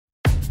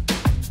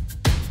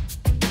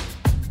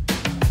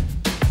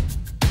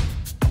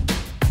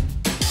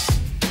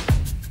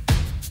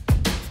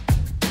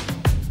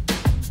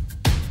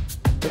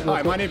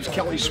Hi, my name is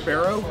Kelly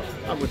Sparrow.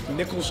 I'm with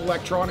Nichols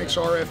Electronics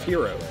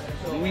RFHero.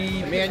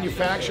 We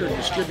manufacture and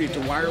distribute the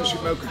wireless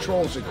remote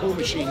controls that Cool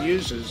Machine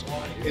uses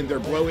in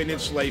their blow-in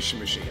installation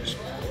machines.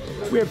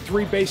 We have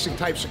three basic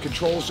types of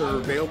controls that are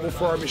available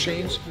for our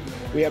machines.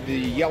 We have the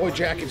Yellow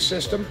Jacket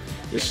system.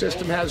 This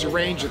system has a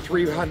range of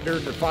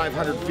 300 to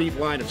 500 feet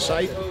line of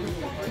sight.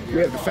 We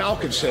have the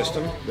Falcon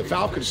system. The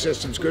Falcon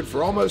system is good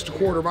for almost a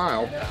quarter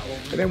mile.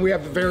 And then we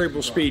have the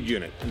variable speed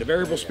unit. And the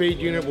variable speed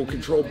unit will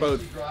control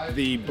both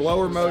the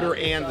blower motor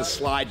and the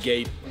slide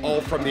gate, all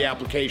from the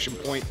application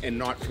point and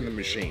not from the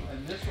machine.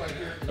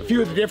 A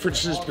few of the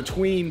differences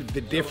between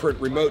the different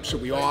remotes that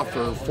we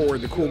offer for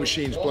the Cool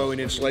Machine's blow-in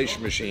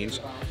installation machines.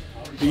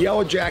 The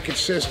Yellow Jacket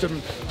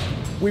system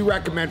we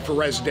recommend for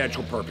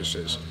residential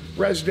purposes.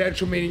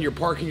 Residential meaning you're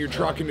parking your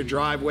truck in the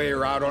driveway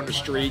or out on the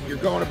street. You're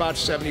going about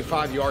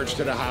 75 yards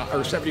to the house,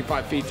 or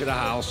 75 feet to the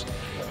house,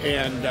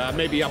 and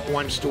maybe up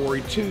one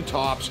story, two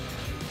tops.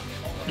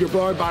 You're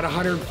blowing about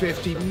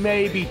 150,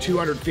 maybe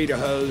 200 feet of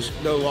hose,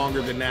 no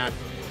longer than that.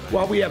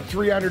 While we have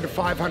 300 to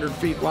 500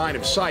 feet line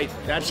of sight,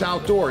 that's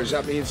outdoors.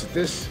 That means that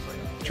this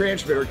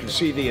transmitter can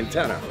see the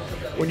antenna.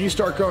 When you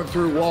start going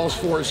through walls,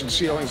 floors, and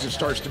ceilings, it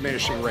starts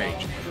diminishing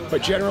range.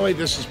 But generally,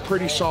 this is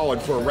pretty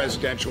solid for a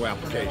residential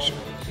application.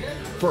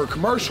 For a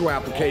commercial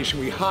application,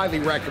 we highly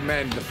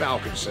recommend the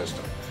Falcon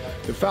system.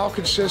 The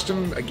Falcon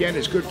system, again,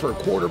 is good for a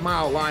quarter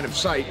mile line of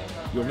sight.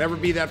 You'll never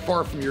be that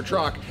far from your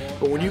truck,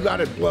 but when you got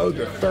to blow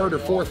the third or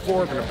fourth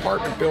floor of an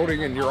apartment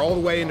building and you're all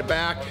the way in the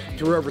back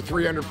through over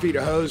 300 feet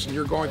of hose and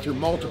you're going through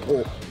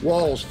multiple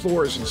walls,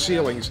 floors, and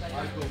ceilings,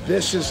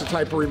 this is the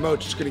type of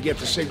remote that's going to get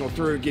the signal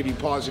through and give you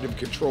positive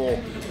control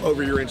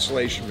over your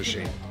installation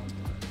machine.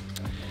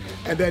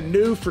 And then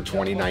new for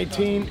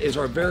 2019 is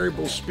our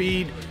variable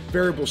speed,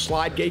 variable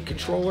slide gate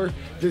controller.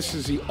 This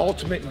is the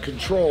ultimate in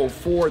control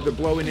for the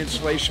blow-in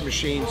installation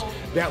machines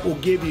that will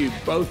give you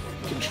both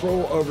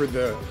control over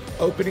the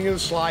opening of the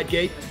slide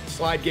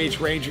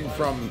gates ranging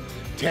from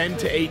 10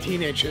 to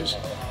 18 inches,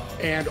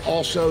 and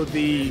also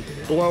the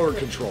blower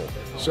control.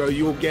 So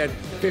you'll get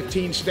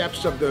 15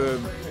 steps of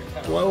the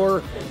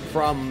blower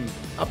from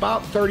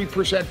about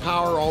 30%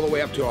 power all the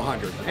way up to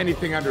 100.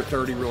 Anything under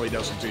 30 really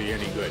doesn't do you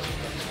any good.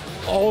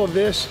 All of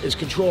this is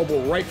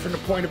controllable right from the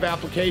point of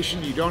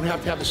application. You don't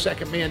have to have a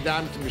second man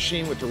down at the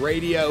machine with the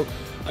radio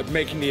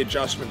making the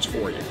adjustments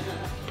for you.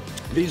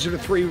 These are the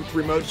three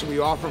remotes that we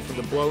offer for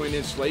the blow-in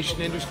installation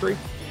industry.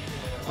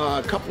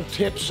 A couple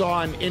tips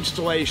on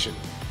installation.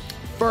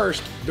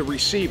 First, the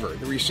receiver.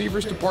 The receiver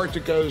is the part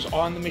that goes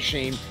on the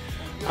machine.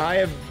 I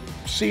have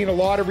seen a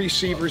lot of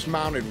receivers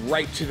mounted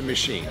right to the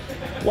machine.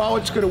 While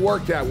it's going to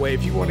work that way,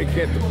 if you want to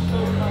get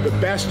the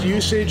best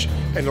usage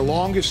and the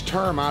longest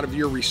term out of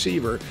your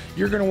receiver,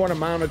 you're going to want to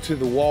mount it to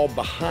the wall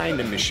behind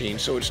the machine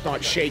so it's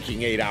not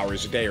shaking 8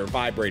 hours a day or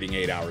vibrating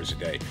 8 hours a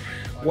day.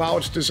 While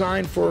it's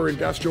designed for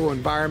industrial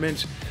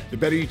environments, the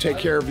better you take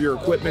care of your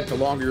equipment, the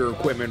longer your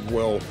equipment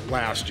will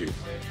last you.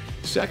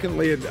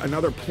 Secondly,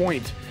 another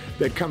point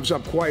that comes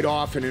up quite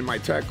often in my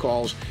tech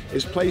calls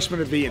is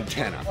placement of the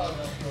antenna.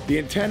 The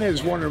antenna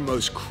is one of the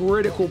most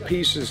critical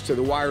pieces to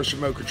the wireless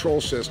remote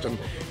control system,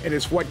 and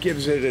it's what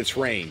gives it its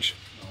range.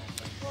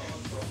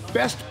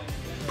 Best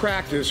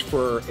practice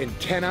for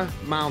antenna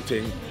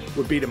mounting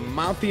would be to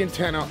mount the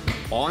antenna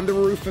on the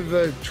roof of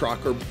the truck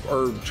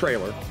or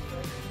trailer,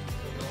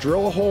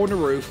 drill a hole in the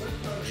roof,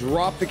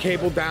 drop the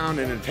cable down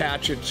and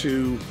attach it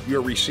to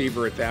your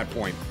receiver at that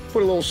point.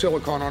 Put a little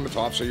silicone on the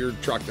top so your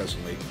truck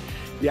doesn't leak.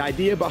 The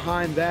idea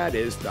behind that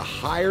is the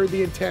higher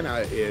the antenna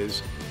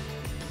is,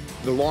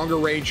 the longer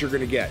range you're going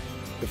to get.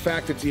 The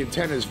fact that the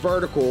antenna is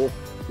vertical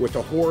with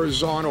a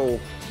horizontal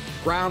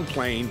ground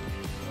plane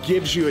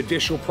gives you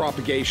additional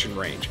propagation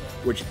range,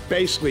 which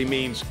basically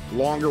means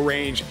longer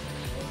range,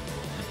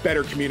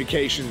 better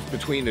communications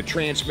between the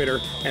transmitter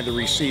and the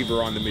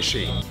receiver on the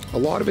machine. A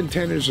lot of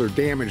antennas are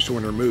damaged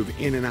when they're moved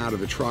in and out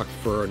of the truck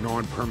for a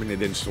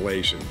non-permanent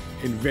installation.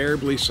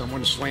 Invariably,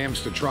 someone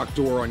slams the truck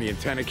door on the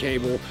antenna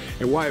cable,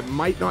 and while it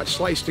might not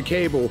slice the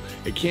cable,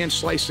 it can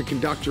slice the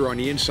conductor on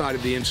the inside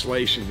of the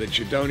installation that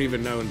you don't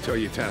even know until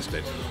you test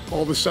it.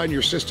 All of a sudden,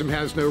 your system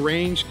has no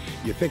range.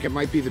 You think it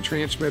might be the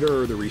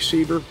transmitter or the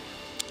receiver.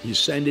 You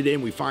send it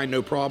in, we find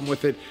no problem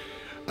with it.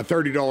 A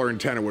 $30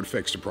 antenna would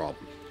fix the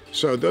problem.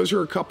 So those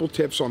are a couple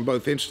tips on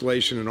both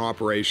installation and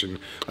operation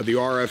of the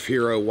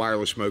RFHero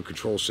wireless remote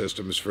control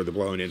systems for the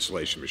blow-in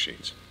installation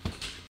machines.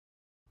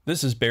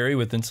 This is Barry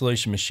with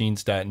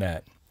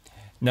InstallationMachines.net.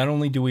 Not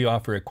only do we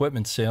offer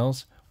equipment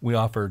sales, we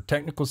offer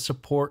technical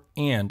support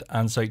and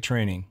on-site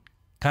training.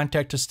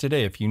 Contact us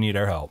today if you need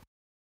our help.